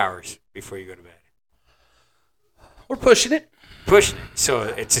 2 hours before you go to bed? We're pushing it. So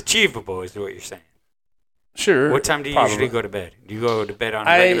it's achievable, is what you're saying. Sure. What time do you usually go to bed? Do you go to bed on a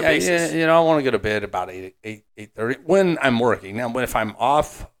regular basis? I want to go to bed about 8:30 when I'm working. Now, if I'm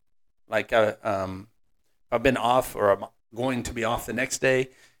off, if I've been off or I'm going to be off the next day,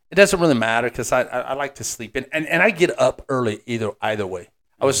 it doesn't really matter because I like to sleep in, and I get up early either way.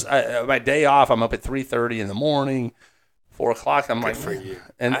 My day off, I'm up at 3:30 in the morning, 4 o'clock. I'm Good for you.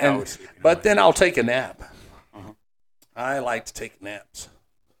 But then I'll take a nap. Uh-huh. I like to take naps.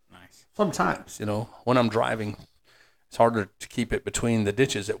 Nice. Sometimes, when I'm driving, it's harder to keep it between the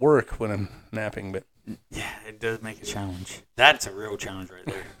ditches at work when I'm napping. But yeah, it does make a challenge. That's a real challenge right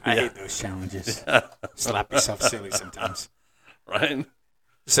there. I hate those challenges. Slap yourself silly sometimes. Right.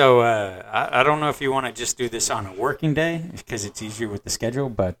 So I don't know if you want to just do this on a working day because it's easier with the schedule,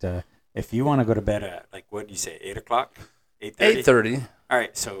 but if you want to go to bed at, what do you say, 8 o'clock? 8:30? 8:30. All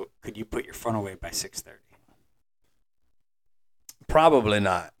right, so could you put your phone away by 6:30? Probably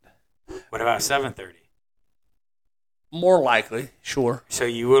not. What about 7:30? More likely, sure. So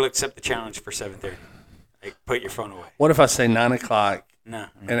you will accept the challenge for 7:30? Put your phone away. What if I say 9 o'clock and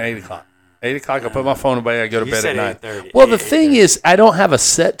 8 o'clock? 8 o'clock, I put my phone away, I go to bed at 9. 8:30. Well, the thing is, I don't have a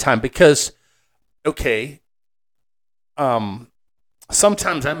set time because,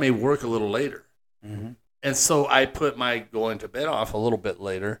 sometimes I may work a little later. Mm-hmm. And so I put my going to bed off a little bit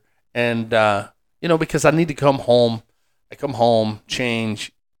later. And, because I need to come home. I come home,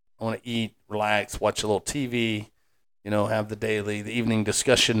 change, I want to eat, relax, watch a little TV, have the evening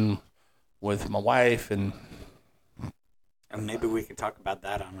discussion with my wife. And maybe we can talk about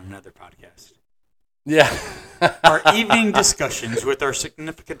that on another podcast. Yeah. Our evening discussions with our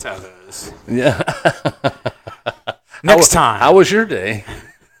significant others. Yeah. Next time. How was your day?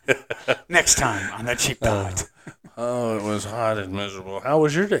 Next time on the Cheap Pot. Oh, it was hot and miserable. How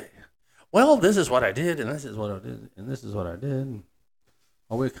was your day? Well, this is what I did, and this is what I did, and this is what I did.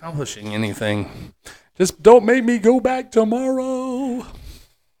 Are we accomplishing anything? Just don't make me go back tomorrow.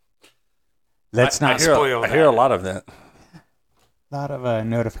 Let's not spoil that. I hear a lot of that. A lot of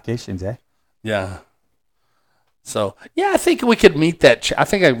notifications, eh? Yeah. So, yeah, I think we could meet that. I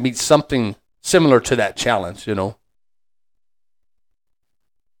think I could meet something similar to that challenge, you know.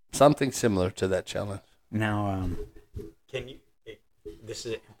 Something similar to that challenge. Now, can you? This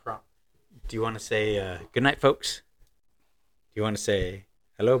is impromptu. Do you want to say good night, folks? Do you want to say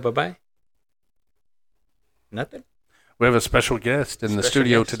hello, bye bye? Nothing. We have a special guest in the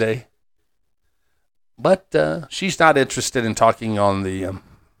studio today, but she's not interested in talking on the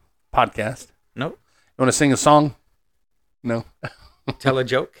podcast. Nope. You want to sing a song? No. Tell a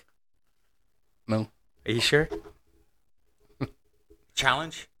joke? No. Are you sure?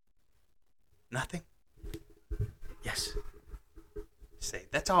 Challenge? Nothing? Yes. Say,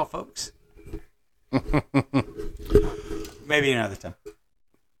 that's all, folks. Maybe another time. A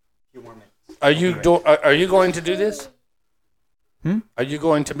few more minutes. Are you going to do this? Are you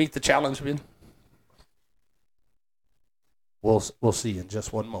going to meet the challenge, Ben? We'll see in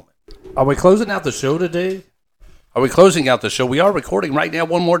just one moment. Are we closing out the show today? Are we closing out the show? We are recording right now.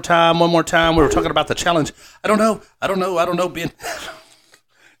 One more time. We were talking about the challenge. I don't know, Ben.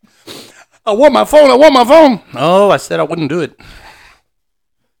 I want my phone. Oh, I said I wouldn't do it.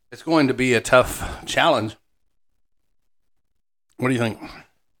 It's going to be a tough challenge. What do you think?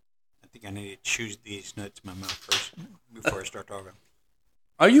 I think I need to chew these nuts in my mouth first before I start talking.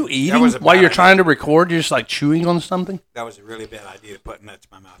 Are you eating while you're trying to record? You're just like chewing on something? That was a really bad idea to put nuts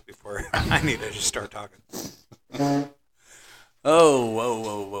in my mouth before I need to just start talking. Oh,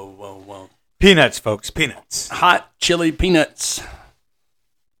 whoa. Peanuts, folks, peanuts. Hot chili peanuts.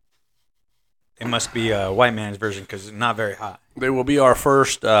 It must be a white man's version because it's not very hot. They will be our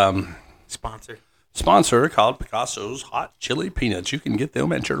first sponsor called Picasso's Hot Chili Peanuts. You can get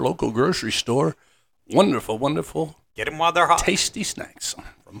them at your local grocery store. Wonderful. Get them while they're hot. Tasty snacks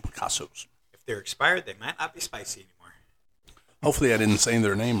from Picasso's. If they're expired, they might not be spicy anymore. Hopefully I didn't say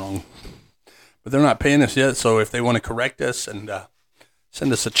their name wrong. But they're not paying us yet, so if they want to correct us and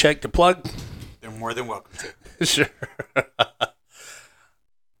send us a check to plug, they're more than welcome to. Sure.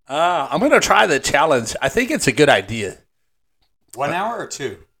 I'm going to try the challenge. I think it's a good idea. 1 hour or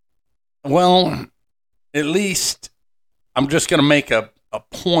 2? Well, at least I'm just going to make a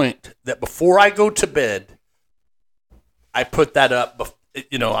point that before I go to bed, I put that up.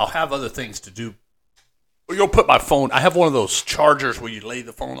 I'll have other things to do. You'll put my phone. I have one of those chargers where you lay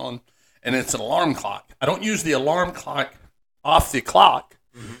the phone on, and it's an alarm clock. I don't use the alarm clock off the clock.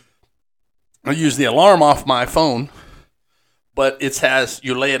 Mm-hmm. I use the alarm off my phone. But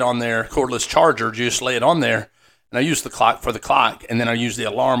you lay it on there, cordless charger, you just lay it on there, and I use the clock for the clock, and then I use the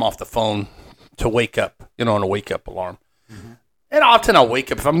alarm off the phone to wake up, on a wake-up alarm. Mm-hmm. And often I'll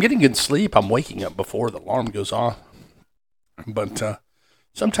wake up. If I'm getting good sleep, I'm waking up before the alarm goes off. But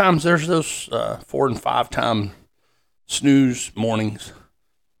sometimes there's those 4 and 5 time snooze mornings.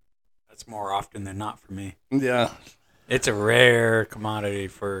 That's more often than not for me. Yeah. It's a rare commodity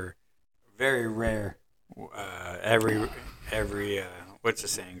very rare. Every what's the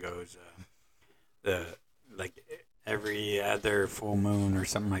saying goes? Every other full moon or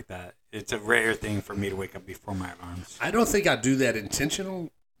something like that. It's a rare thing for me to wake up before my alarms. I don't think I do that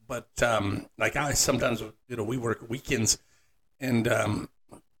intentional, but I sometimes, we work weekends, and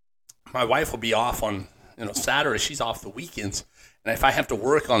my wife will be off on Saturday. She's off the weekends, and if I have to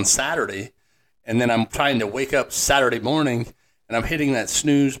work on Saturday, and then I'm trying to wake up Saturday morning. And I'm hitting that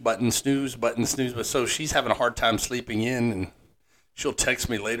snooze button. But so she's having a hard time sleeping in, and she'll text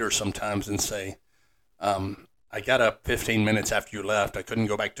me later sometimes and say, I got up 15 minutes after you left. I couldn't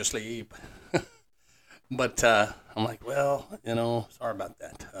go back to sleep. But I'm like, well, sorry about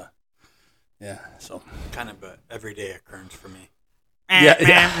that. Yeah, so. Kind of an everyday occurrence for me.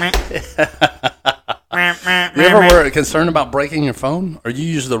 Yeah. You ever were concerned about breaking your phone? Or you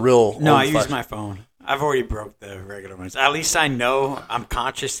use the real? No, I use my phone. I've already broke the regular ones. At least I know I'm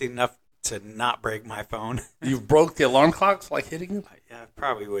conscious enough to not break my phone. You've broke the alarm clocks like hitting them? Yeah,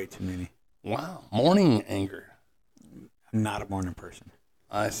 probably way too many. Wow. Morning anger. I'm not a morning person.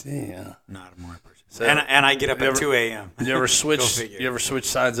 I see, yeah. Not a morning person. So, and I get up at 2 a.m. You ever switch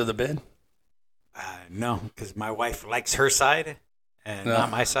sides of the bed? No, because my wife likes her side and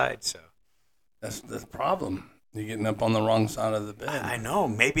not my side. So that's the problem. You're getting up on the wrong side of the bed. I know.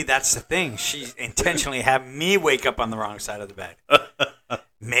 Maybe that's the thing. She's intentionally having me wake up on the wrong side of the bed.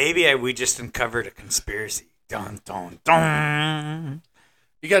 Maybe we just uncovered a conspiracy. Dun, dun, dun.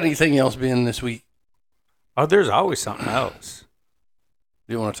 You got anything else being this week? Oh, there's always something else.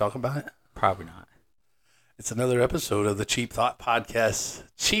 Do you want to talk about it? Probably not. It's another episode of the Cheap Thought Podcast.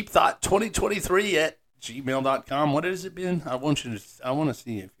 Cheap Thought 2023 at gmail.com. What has it been? I want to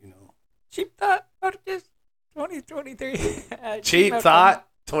see if you know. Cheap Thought Podcast 2023. Cheap Thought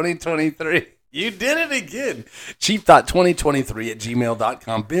 2023. You did it again. Cheap Thought 2023 at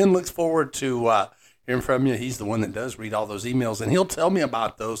gmail.com. Ben looks forward to hearing from you. He's the one that does read all those emails, and he'll tell me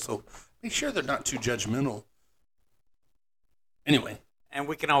about those. So make sure they're not too judgmental. Anyway. And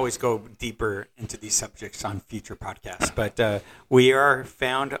we can always go deeper into these subjects on future podcasts. But we are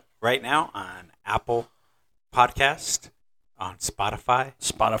found right now on Apple Podcast, on Spotify,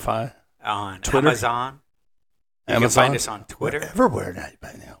 on Twitter. Amazon. You can find us on Twitter. We're everywhere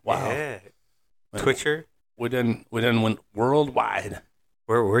right now. Wow. Yeah. Twitcher. We done went worldwide.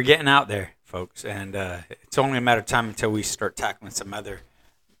 We're getting out there, folks. And it's only a matter of time until we start tackling some other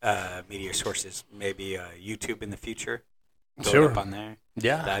media sources. Maybe YouTube in the future. Go up on there.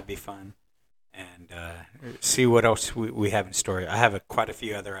 Yeah. That'd be fun. And see what else we have in store. I have quite a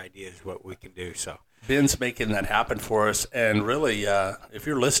few other ideas what we can do. So Ben's making that happen for us. And really, if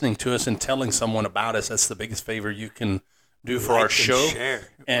you're listening to us and telling someone about us, that's the biggest favor you can do for our show. Share.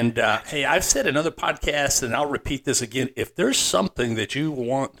 And hey, I've said in other podcasts, and I'll repeat this again. If there's something that you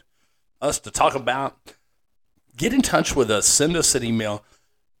want us to talk about, get in touch with us. Send us an email.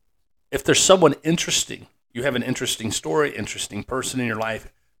 If there's someone interesting, you have an interesting story, interesting person in your life,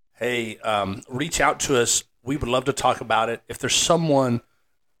 hey, reach out to us. We would love to talk about it. If there's someone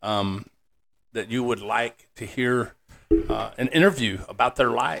that you would like to hear an interview about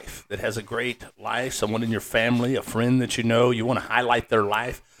their life that has a great life, someone in your family, a friend that you know, you want to highlight their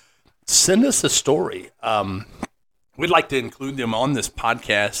life, send us a story. We'd like to include them on this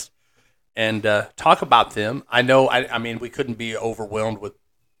podcast and talk about them. I know, I mean, we couldn't be overwhelmed with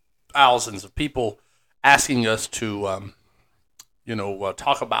thousands of people asking us to,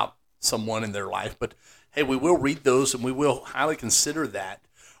 talk about someone in their life. But, hey, we will read those, and we will highly consider that.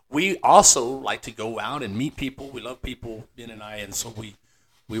 We also like to go out and meet people. We love people, Ben and I, and so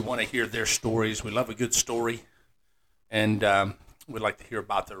we want to hear their stories. We love a good story, and we'd like to hear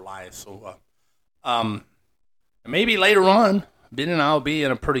about their lives. So maybe later on, Ben and I will be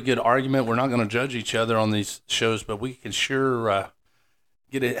in a pretty good argument. We're not going to judge each other on these shows, but we can sure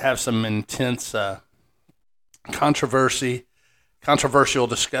have some intense controversial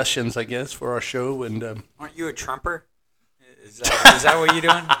discussions, I guess, for our show. And aren't you a Trumper? Is that what you're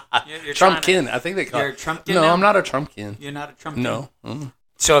doing? You're Trumpkin. I think they call it. You're a Trumpkin No, now? I'm not a Trumpkin. You're not a Trumpkin? No. Mm.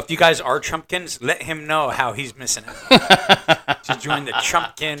 So if you guys are Trumpkins, let him know how he's missing out to join the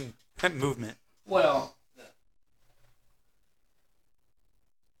Trumpkin movement. Well,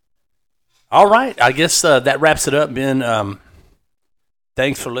 all right. I guess that wraps it up, Ben.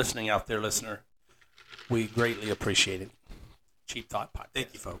 Thanks for listening out there, listener. We greatly appreciate it. Cheap Thought Podcast.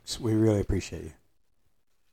 Thank you, folks. We really appreciate you.